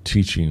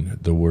teaching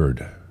the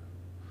word.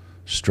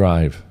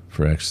 Strive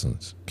for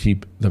excellence.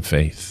 Keep the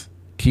faith.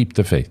 Keep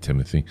the faith,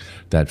 Timothy.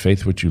 That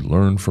faith which you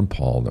learned from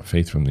Paul, that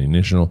faith from the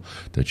initial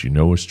that you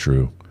know is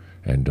true,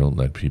 and don't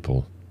let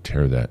people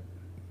tear that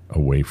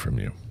away from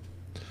you.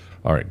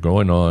 All right,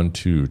 going on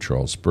to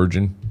Charles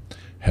Spurgeon.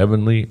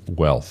 Heavenly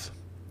wealth.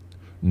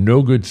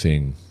 No good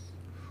thing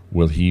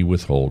will he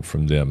withhold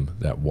from them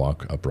that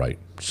walk upright.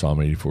 Psalm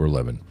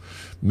 84:11.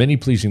 Many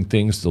pleasing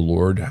things the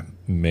Lord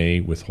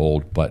may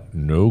withhold, but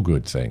no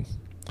good thing.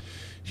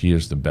 He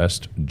is the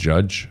best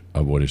judge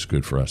of what is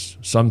good for us.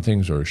 Some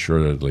things are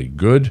assuredly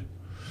good,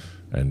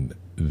 and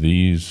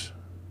these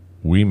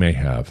we may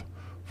have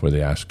for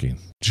the asking.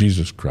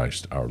 Jesus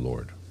Christ our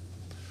Lord.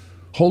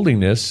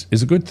 Holiness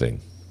is a good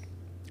thing,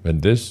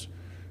 and this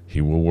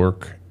he will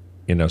work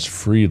in us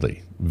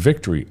freely.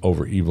 Victory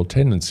over evil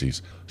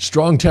tendencies,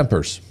 strong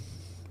tempers,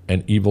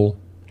 and evil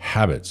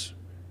habits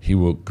he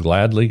will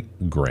gladly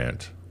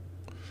grant,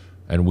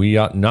 and we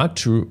ought not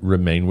to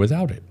remain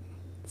without it.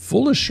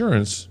 Full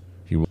assurance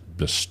he will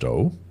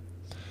bestow,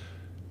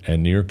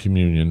 and near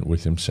communion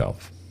with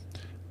himself,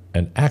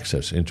 and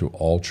access into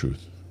all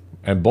truth,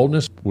 and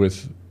boldness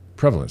with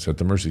prevalence at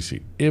the mercy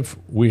seat. If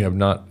we have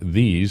not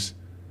these,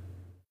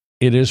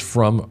 it is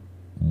from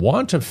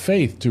want of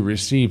faith to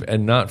receive,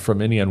 and not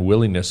from any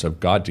unwillingness of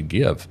God to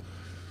give.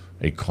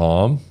 A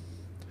calm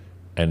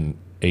and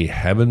a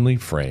heavenly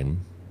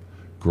frame,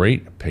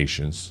 great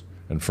patience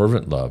and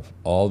fervent love,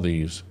 all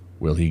these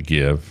will he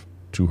give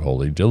to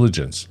holy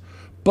diligence.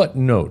 But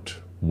note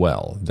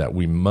well that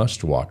we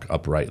must walk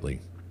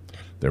uprightly.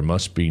 There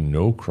must be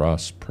no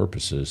cross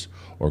purposes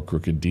or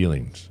crooked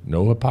dealings,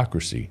 no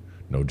hypocrisy,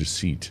 no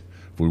deceit.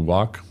 If we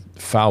walk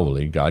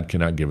foully, God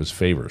cannot give us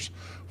favors,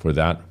 for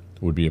that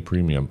would be a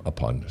premium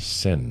upon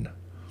sin.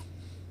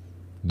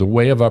 The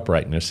way of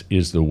uprightness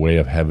is the way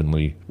of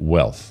heavenly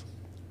wealth.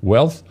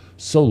 Wealth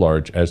so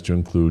large as to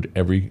include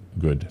every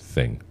good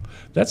thing.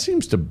 That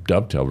seems to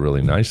dovetail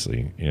really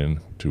nicely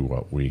into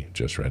what we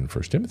just read in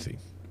 1 Timothy.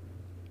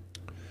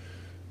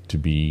 To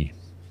be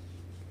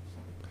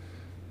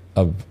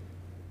of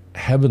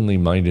heavenly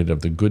minded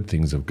of the good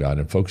things of God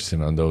and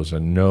focusing on those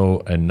and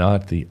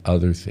not the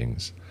other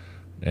things,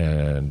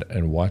 and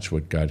watch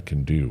what God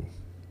can do,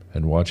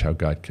 and watch how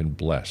God can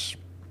bless,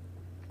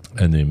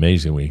 and the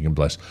amazing way he can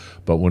bless.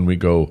 But when we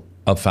go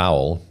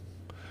afoul,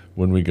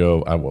 when we go,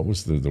 what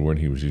was the word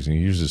he was using?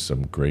 He uses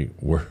some great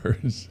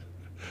words,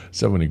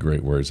 so many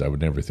great words I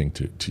would never think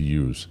to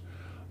use.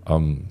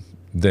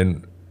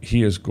 Then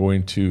he is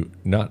going to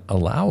not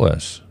allow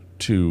us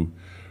to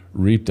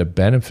reap the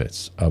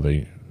benefits of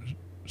a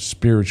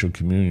spiritual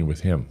communion with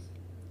him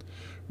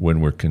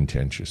when we're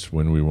contentious,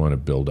 when we want to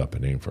build up a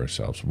name for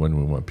ourselves, when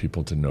we want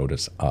people to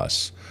notice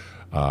us,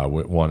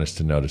 want us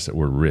to notice that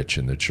we're rich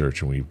in the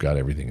church and we've got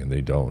everything and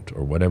they don't,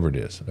 or whatever it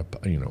is.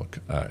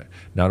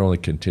 Not only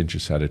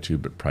contentious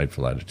attitude, but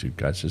prideful attitude.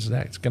 God says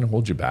that it's going to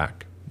hold you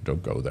back.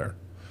 Don't go there.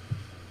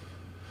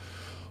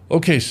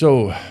 Okay,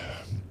 so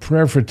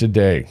prayer for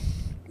today.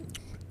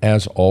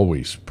 As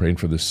always, praying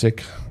for the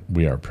sick.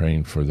 We are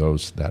praying for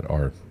those that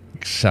are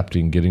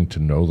accepting, getting to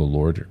know the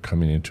Lord, or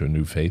coming into a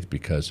new faith,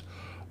 because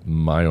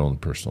my own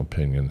personal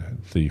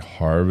opinion, the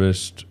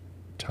harvest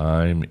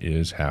time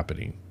is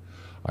happening.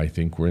 I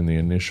think we're in the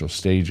initial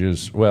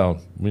stages.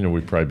 Well,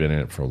 we've probably been in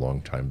it for a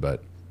long time,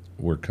 but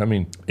we're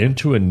coming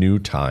into a new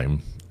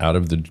time out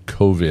of the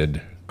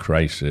COVID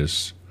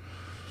crisis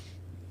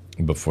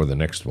before the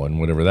next one,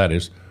 whatever that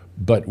is.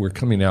 But we're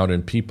coming out,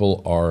 and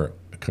people are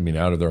coming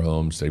out of their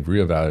homes. They've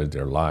reevaluated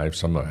their lives.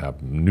 Some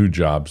have new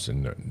jobs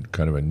and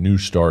kind of a new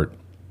start.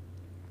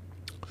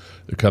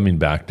 They're coming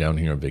back down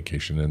here on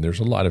vacation, and there's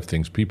a lot of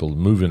things, people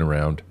moving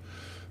around.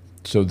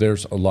 So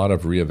there's a lot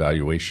of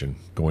reevaluation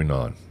going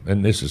on.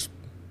 And this is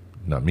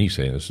not me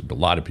saying this, but a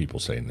lot of people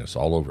saying this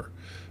all over.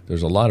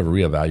 There's a lot of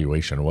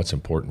reevaluation of what's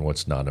important,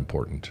 what's not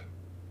important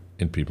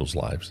in people's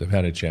lives. They've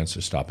had a chance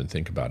to stop and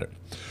think about it.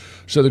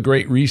 So the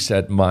Great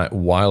Reset,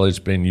 while it's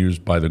been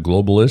used by the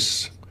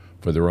globalists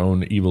for their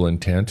own evil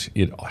intent,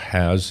 it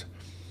has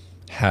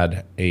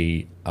had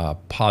a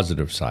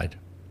positive side,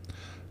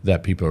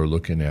 that people are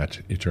looking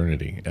at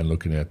eternity and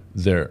looking at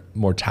their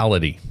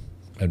mortality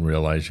and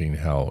realizing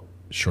how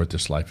short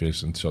this life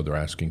is, and so they're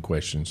asking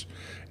questions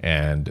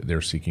and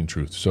they're seeking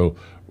truth. So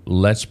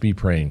let's be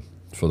praying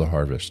for the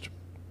harvest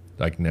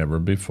like never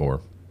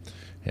before,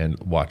 and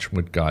watch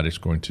what God is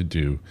going to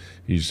do.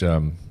 He's,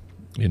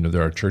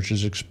 there are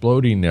churches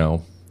exploding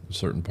now,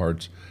 certain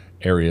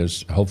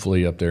areas,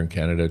 hopefully up there in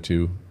Canada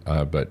too,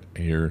 but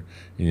here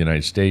in the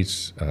United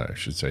States, I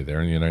should say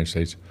there in the United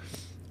States,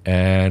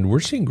 and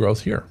we're seeing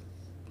growth here.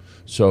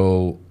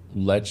 So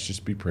let's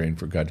just be praying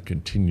for God to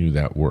continue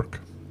that work,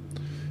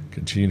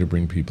 continue to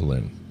bring people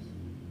in,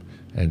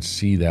 and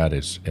see that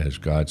as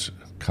God's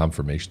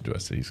confirmation to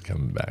us that he's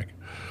coming back.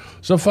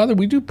 So, Father,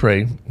 we do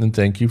pray and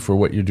thank you for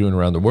what you're doing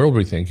around the world.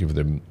 We thank you for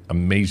the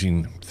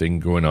amazing thing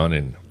going on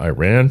in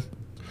Iran,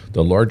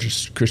 the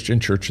largest Christian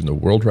church in the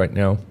world right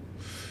now,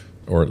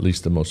 or at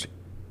least the most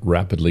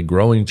rapidly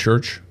growing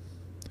church.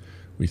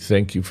 We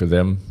thank you for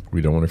them.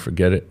 We don't want to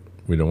forget it.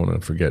 We don't want to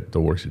forget the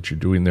work that you're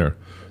doing there,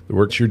 the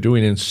work you're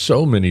doing in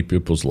so many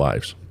people's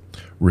lives,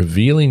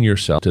 revealing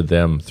yourself to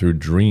them through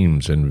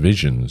dreams and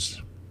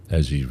visions,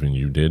 as even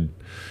you did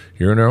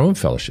here in our own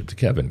fellowship to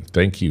Kevin.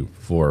 Thank you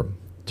for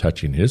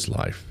touching his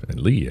life and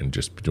Lee and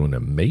just doing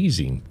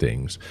amazing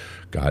things.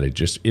 God, it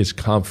just is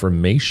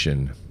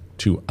confirmation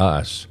to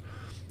us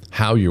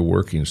how you're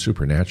working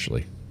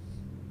supernaturally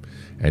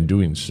and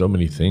doing so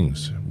many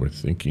things. We're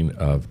thinking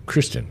of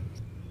Kristen.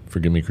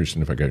 Forgive me,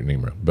 Kristen, if I got your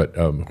name wrong, but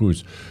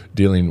who's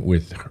dealing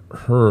with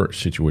her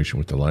situation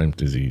with the Lyme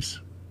disease,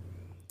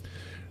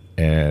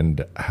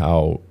 and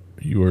how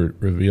you are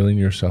revealing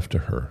yourself to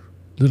her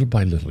little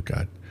by little,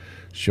 God.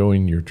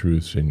 showing your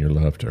truths and your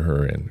love to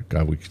her. And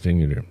God, we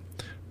continue to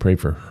pray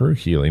for her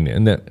healing,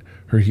 and that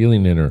her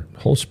healing in her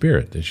whole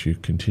spirit, that she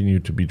continue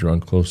to be drawn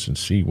close and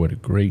see what a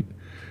great,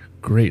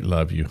 great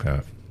love you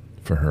have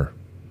for her,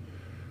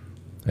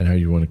 and how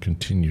you want to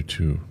continue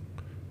to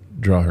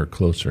draw her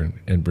closer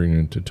and bring her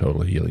into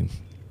total healing.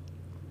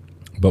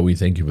 But we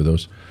thank you for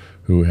those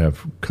who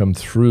have come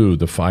through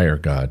the fire,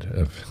 God,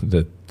 of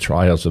the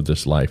trials of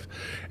this life,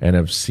 and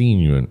have seen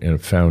you and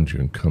have found you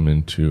and come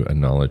into a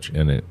knowledge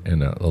and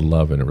a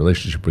love and a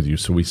relationship with you.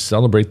 So we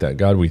celebrate that,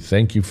 God. We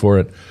thank you for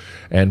it,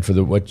 and for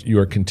what you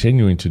are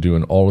continuing to do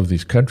in all of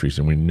these countries.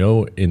 And we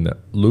know in the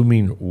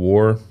looming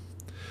war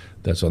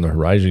that's on the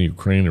horizon,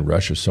 Ukraine and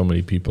Russia, so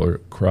many people are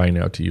crying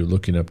out to you,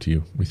 looking up to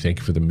you. We thank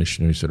you for the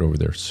missionaries that are over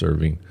there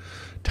serving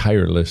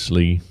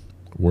tirelessly,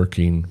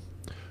 working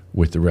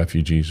with the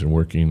refugees and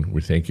working.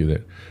 We thank you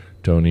that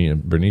Tony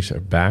and Bernice are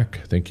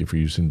back. Thank you for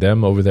using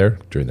them over there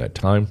during that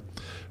time.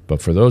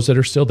 But for those that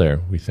are still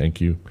there, we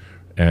thank you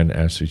and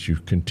ask that you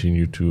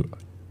continue to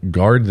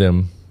guard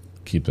them,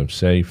 keep them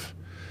safe,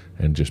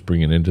 and just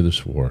bring it into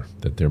this war,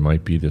 that there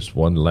might be this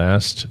one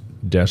last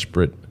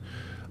desperate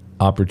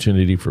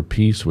opportunity for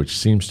peace, which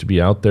seems to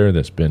be out there,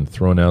 that's been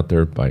thrown out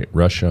there by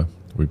Russia.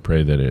 We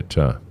pray that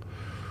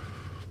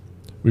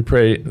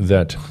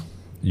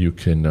you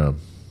can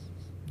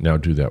now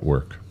do that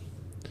work.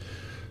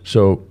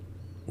 So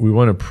we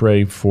want to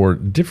pray for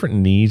different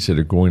needs that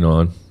are going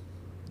on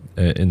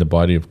in the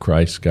body of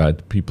Christ,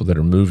 God. People that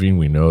are moving.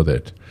 We know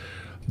that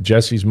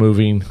Jesse's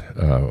moving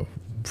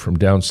from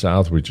down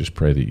south. We just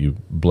pray that you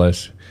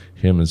bless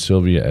him and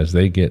Sylvia as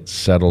they get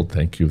settled.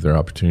 Thank you for their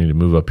opportunity to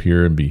move up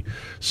here and be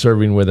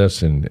serving with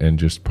us and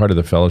just part of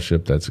the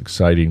fellowship. That's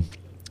exciting.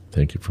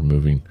 Thank you for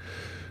moving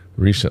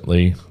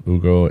recently,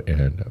 Hugo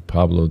and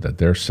Pablo, that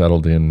they're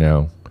settled in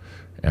now.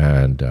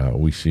 And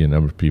we see a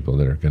number of people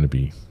that are going to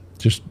be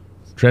just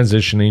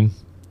transitioning.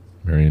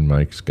 Mary and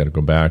Mike's got to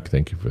go back.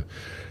 Thank you for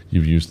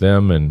you've used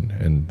them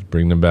and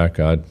bring them back,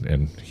 God,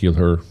 and heal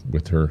her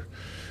with her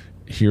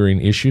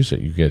hearing issues, that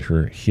you get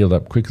her healed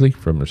up quickly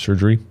from her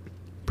surgery.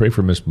 Pray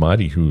for Miss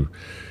Madi, who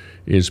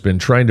has been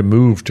trying to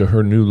move to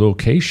her new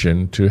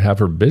location to have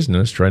her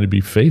business, trying to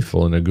be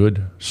faithful and a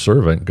good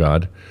servant,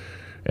 God,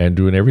 and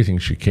doing everything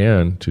she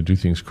can to do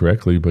things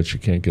correctly, but she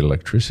can't get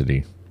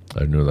electricity.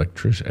 I know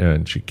electricity,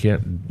 and she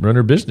can't run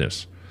her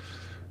business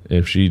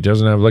if she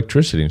doesn't have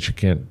electricity, and she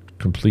can't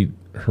complete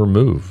her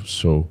move.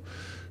 So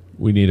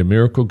we need a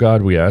miracle,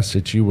 God. We ask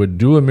that you would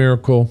do a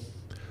miracle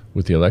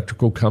with the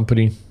electrical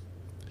company,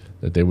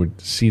 that they would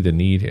see the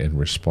need and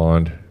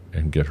respond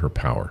and get her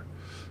power.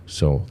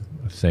 So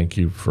thank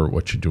you for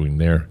what you're doing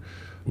there.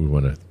 We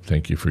want to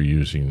thank you for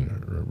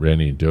using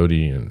Rennie,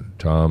 Dodi, and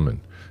Tom, and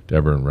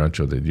Deborah, and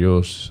Rancho de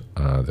Dios,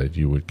 that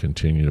you would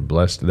continue to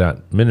bless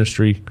that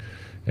ministry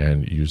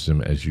and use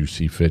them as you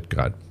see fit,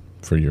 God,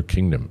 for your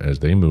kingdom as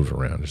they move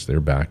around, as they're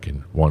back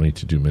and wanting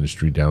to do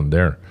ministry down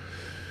there.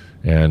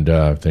 And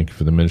thank you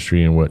for the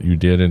ministry and what you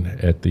did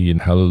at the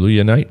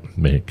Hallelujah Night.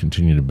 May it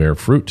continue to bear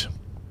fruit,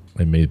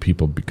 and may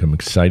people become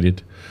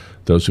excited.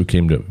 Those who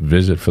came to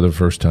visit for the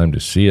first time to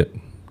see it,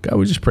 God,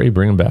 we just pray,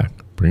 bring them back.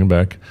 Bring them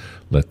back.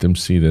 Let them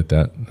see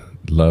that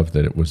love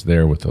that it was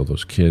there with all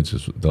those kids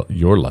is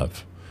your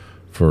love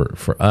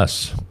for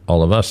us,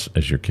 all of us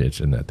as your kids,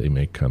 and that they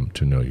may come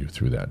to know you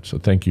through that. So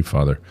thank you,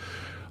 Father.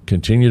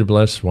 Continue to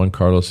bless Juan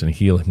Carlos and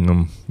heal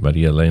him,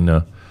 Maria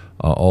Elena,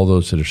 all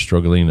those that are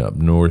struggling up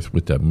north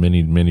with that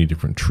many, many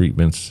different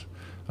treatments,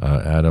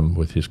 Adam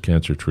with his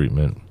cancer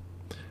treatment,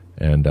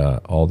 and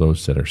all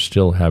those that are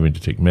still having to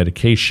take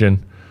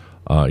medication,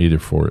 either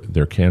for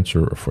their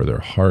cancer or for their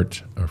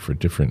heart or for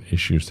different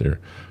issues. They're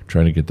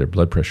trying to get their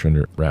blood pressure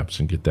under wraps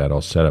and get that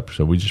all set up.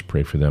 So we just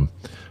pray for them,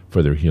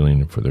 for their healing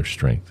and for their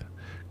strength.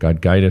 God,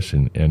 guide us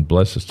and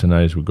bless us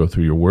tonight as we go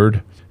through your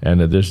word.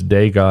 And this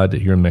day, God,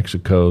 here in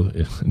Mexico,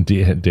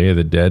 Day of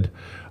the Dead,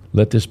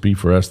 let this be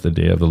for us the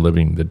day of the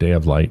living, the day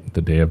of light,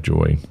 the day of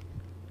joy.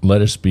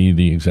 Let us be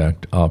the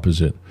exact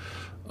opposite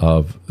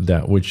of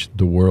that which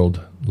the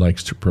world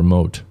likes to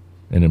promote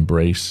and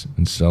embrace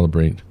and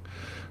celebrate.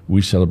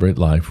 We celebrate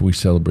life. We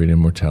celebrate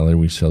immortality.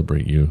 We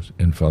celebrate you.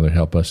 And Father,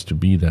 help us to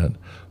be that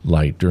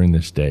light during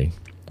this day.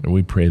 And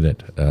we pray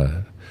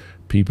that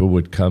people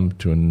would come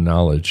to a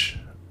knowledge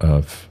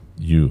of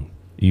you,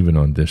 even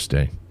on this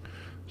day.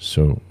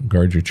 So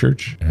guard your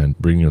church and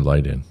bring your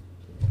light in.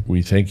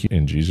 We thank you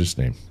in Jesus'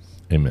 name.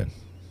 Amen.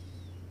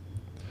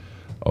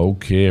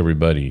 Okay,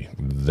 everybody,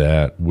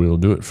 that will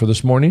do it for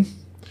this morning.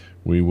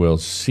 We will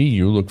see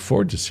you. Look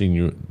forward to seeing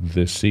you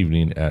this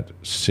evening at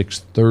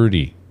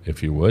 6:30,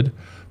 if you would.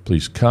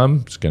 Please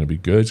come. It's going to be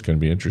good. It's going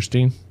to be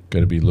interesting.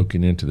 Going to be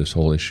looking into this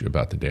whole issue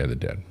about the Day of the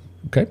Dead.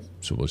 Okay,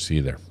 so we'll see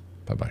you there.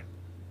 Bye-bye.